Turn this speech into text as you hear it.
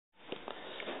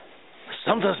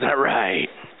Something's not right.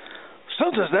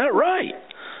 Something's not right.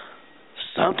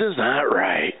 Something's not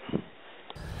right.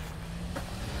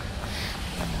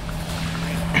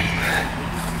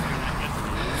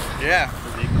 Yeah.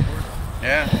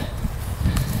 Yeah.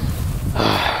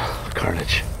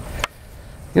 Carnage.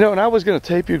 You know, and I was gonna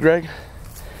tape you, Greg,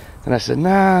 and I said,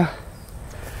 nah.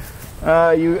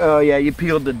 You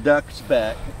peeled the ducts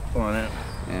back on it.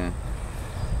 Yeah.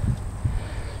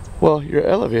 Well, your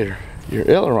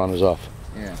aileron is off.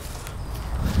 Yeah.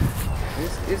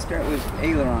 It started with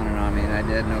aileroning on me and I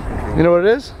had no control. You know what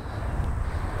it is?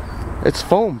 It's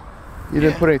foam. You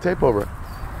didn't put any tape over it.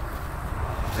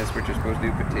 That's what you're supposed to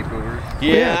do, put tape over it?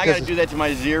 Yeah, I gotta do that to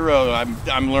my Zero.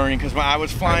 I'm learning because I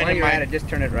was flying and I just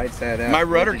turn it right side out. My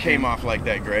rudder came off like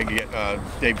that, Greg,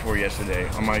 day before yesterday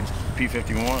on my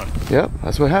P-51. Yep,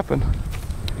 that's what happened.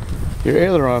 Your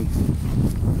aileron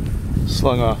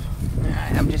slung off.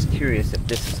 I'm just curious if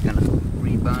this is gonna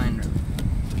rebind or...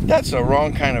 That's the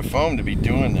wrong kind of foam to be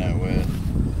doing that with.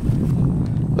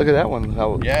 Look at that one.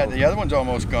 Yeah, the other one's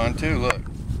almost gone too, look.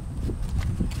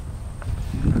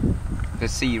 But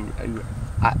see, you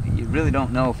really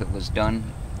don't know if it was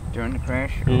done during the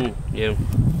crash? Yeah.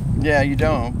 Yeah, you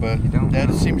don't, but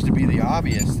that seems to be the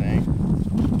obvious thing.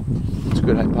 It's a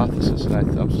good hypothesis,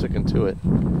 and I'm sticking to it.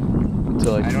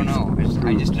 Until I don't know.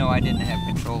 I just know I didn't have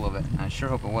control of it. I sure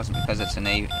hope it wasn't because it's an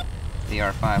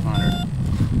AR-500.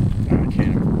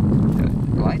 Okay.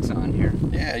 The light's on here.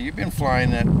 Yeah, you've been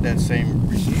flying that same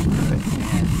receiver. I've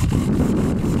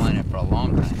been flying it for a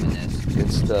long time in this.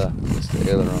 It's the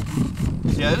aileron.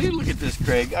 Yeah, look at this,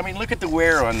 Craig. I mean, look at the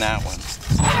wear on that one.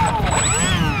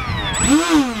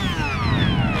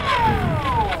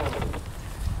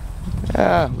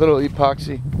 Yeah, little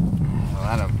epoxy.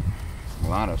 A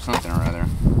lot of something or other.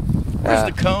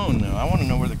 Where's the cone, though? I want to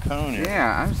know where the cone is.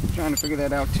 Yeah, I was trying to figure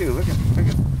that out too. Look at.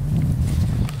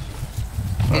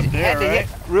 It had to hit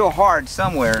real hard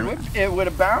somewhere. It would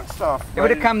have bounced off. It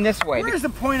would have come this way. Where's the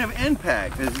point of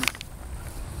impact? It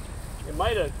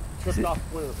might have tripped off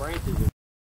one of the branches.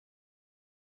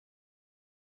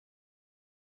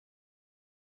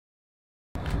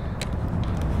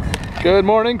 Good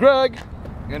morning, Greg.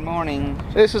 Good morning.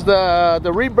 This is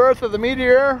the rebirth of the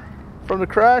Meteor from the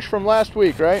crash from last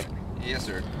week, right? Yes,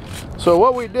 sir. So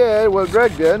what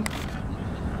Greg did,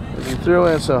 is he threw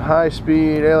in some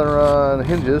high-speed aileron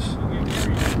hinges,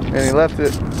 and he left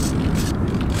it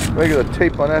regular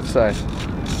tape on that side.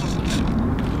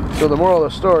 So the moral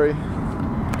of the story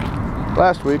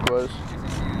last week was...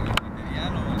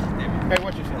 Hey,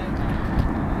 what you saying?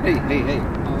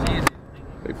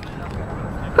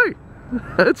 Hey,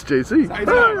 that's JC. Hi,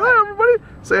 everybody.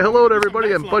 Say hello to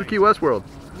everybody in Bud Key Westworld.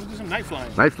 We'll do some night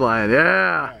flying. Night flying,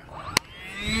 yeah.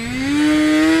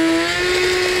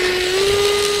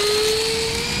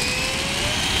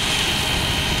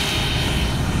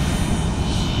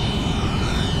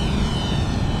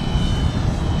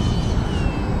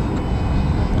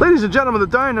 Ladies and gentlemen, the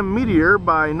Dynam Meteor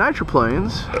by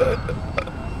Nitroplanes,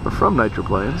 or from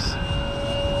Nitroplanes.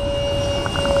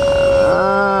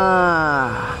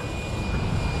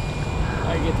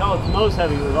 You can tell it's nose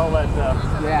heavy with all that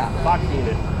epoxy in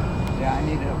it. Yeah, I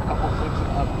needed a couple clicks of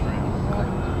up trim.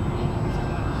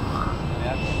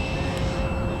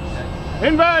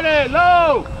 Inverted,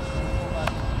 low!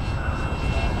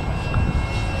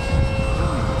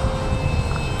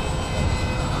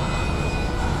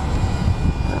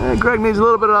 Greg needs a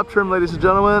little bit of up trim, ladies and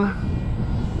gentlemen.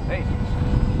 Hey,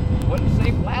 wasn't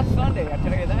safe last Sunday, I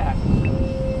tell you that.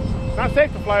 It's not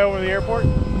safe to fly over the airport.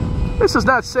 This is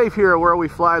not safe here where we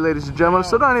fly, ladies and gentlemen,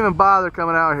 so don't even bother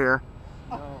coming out here.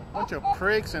 Bunch of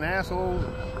pricks and assholes.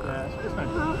 Yeah, it's not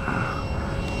good.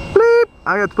 Bleep!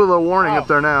 I got to put a little warning up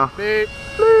there now. Beep.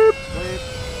 Bleep! Bleep.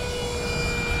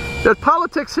 There's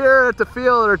politics here at the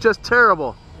field that are just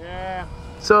terrible. Yeah.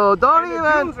 So don't and even...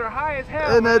 the dues are high as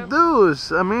hell, And the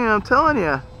dues, I mean, I'm telling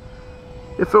you.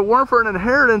 If it weren't for an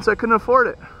inheritance, I couldn't afford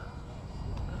it.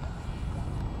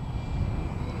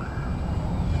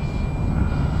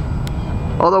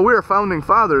 Although we are founding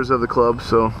fathers of the club,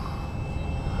 so...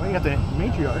 Well, you got the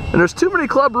matriarch. And there's too many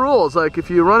club rules, like if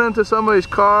you run into somebody's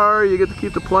car, you get to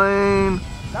keep the plane.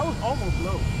 That was almost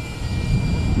low.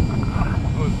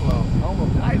 It was low.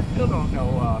 Almost. I still don't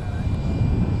know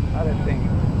how that thing...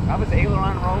 I was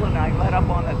aileron rolling and I let up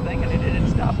on that thing and it didn't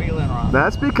stop aileron.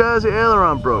 That's because the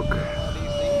aileron broke.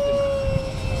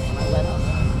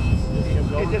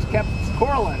 It just kept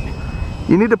squirreling.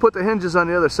 You need to put the hinges on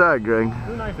the other side, Greg.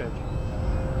 Do knife edge.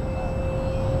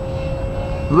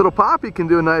 Little Poppy can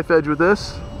do a knife edge with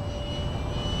this.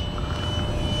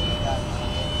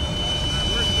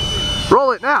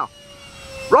 Roll it now.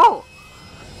 Roll.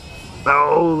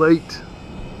 Oh, late.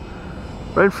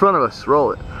 Right in front of us.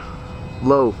 Roll it.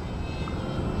 Low.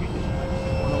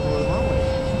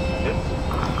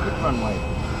 Which runway?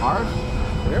 Ours?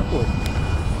 The airport.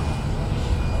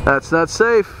 That's not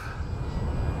safe.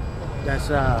 That's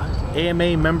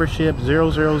AMA membership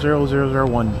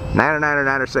 000001.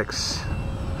 90906.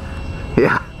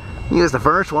 Yeah, he was the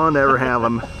first one to ever have a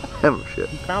membership.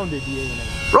 He founded the AMA.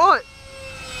 Roll it!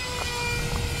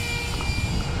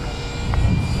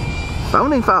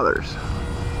 Founding Fathers.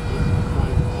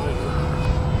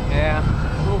 Yeah, a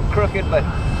little crooked, but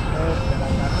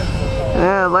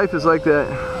Yeah, life is like that.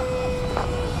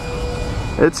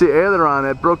 It's the aileron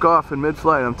that broke off in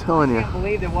mid-flight, I'm telling I you. can't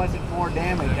believe there wasn't more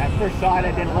damage. I first saw it,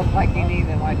 it didn't look like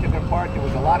anything. When I took it apart, there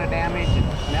was a lot of damage, and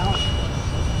now it's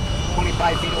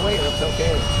 25 feet away, it looks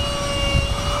okay.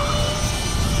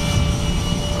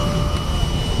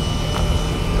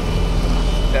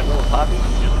 That little puppy?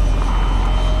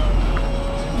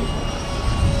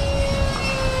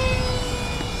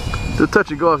 Just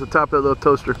touch and go off the top of that little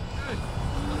toaster.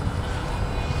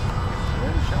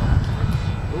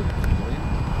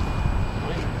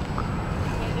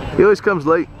 He always comes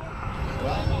late.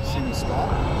 See me stop?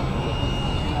 I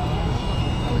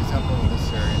was up over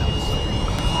this area and I was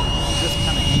just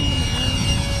kind of hanging in the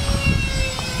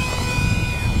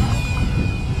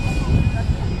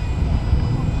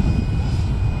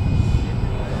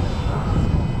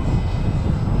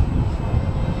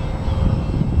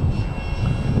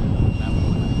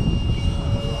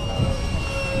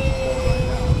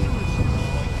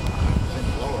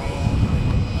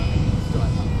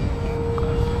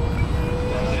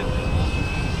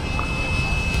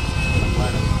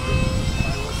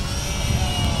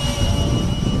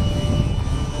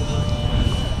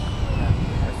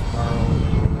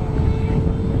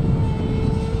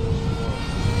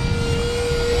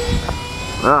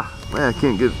Ah, man, I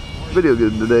can't get video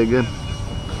good today again.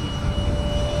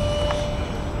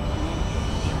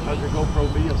 How's your GoPro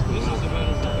video still?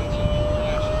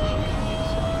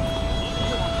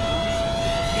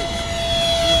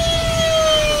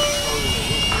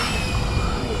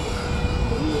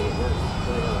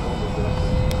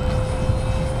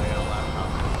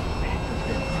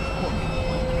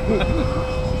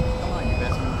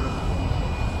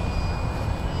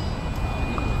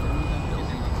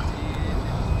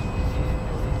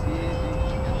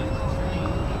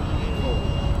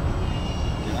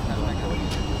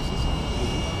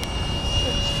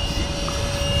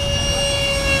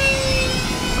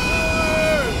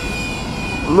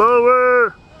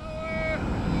 Lower!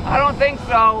 I don't think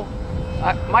so.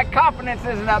 My confidence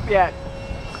isn't up yet.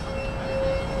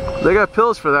 They got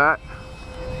pills for that.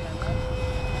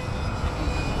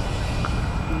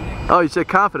 Oh, you said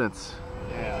confidence.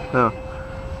 Yeah. Oh.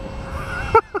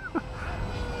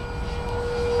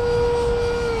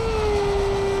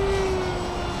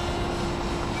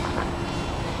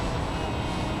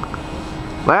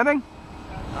 Landing?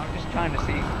 I'm just trying to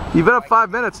see. You've been up 5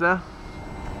 minutes now.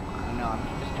 No, I'm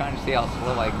just trying to see how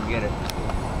slow I can get it.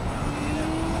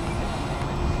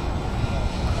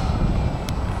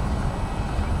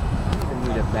 I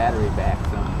need a battery back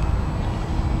some.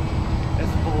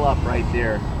 Let's pull up right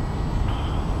there.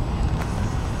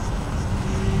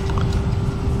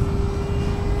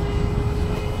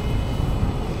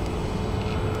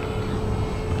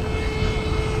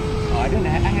 Oh, I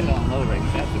had it on low rate.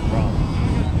 That's the problem.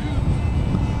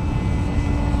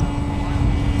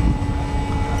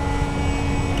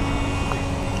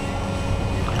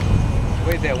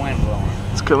 Where's that wind blowing?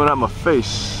 It's coming out my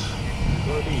face.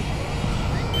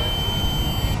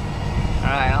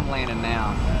 Alright, I'm landing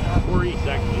now. Or east,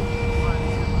 actually.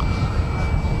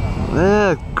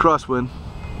 Crosswind.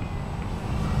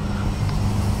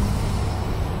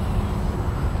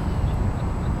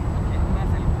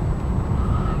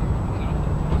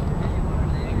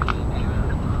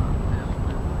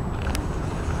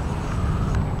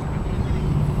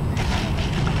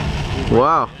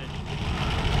 Wow.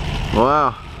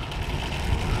 Wow.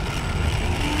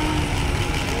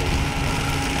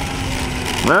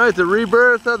 All right, the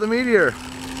rebirth of the Meteor.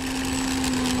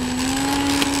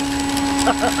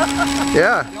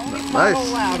 Yeah, nice.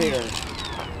 Out here.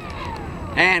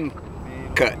 And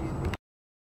cut.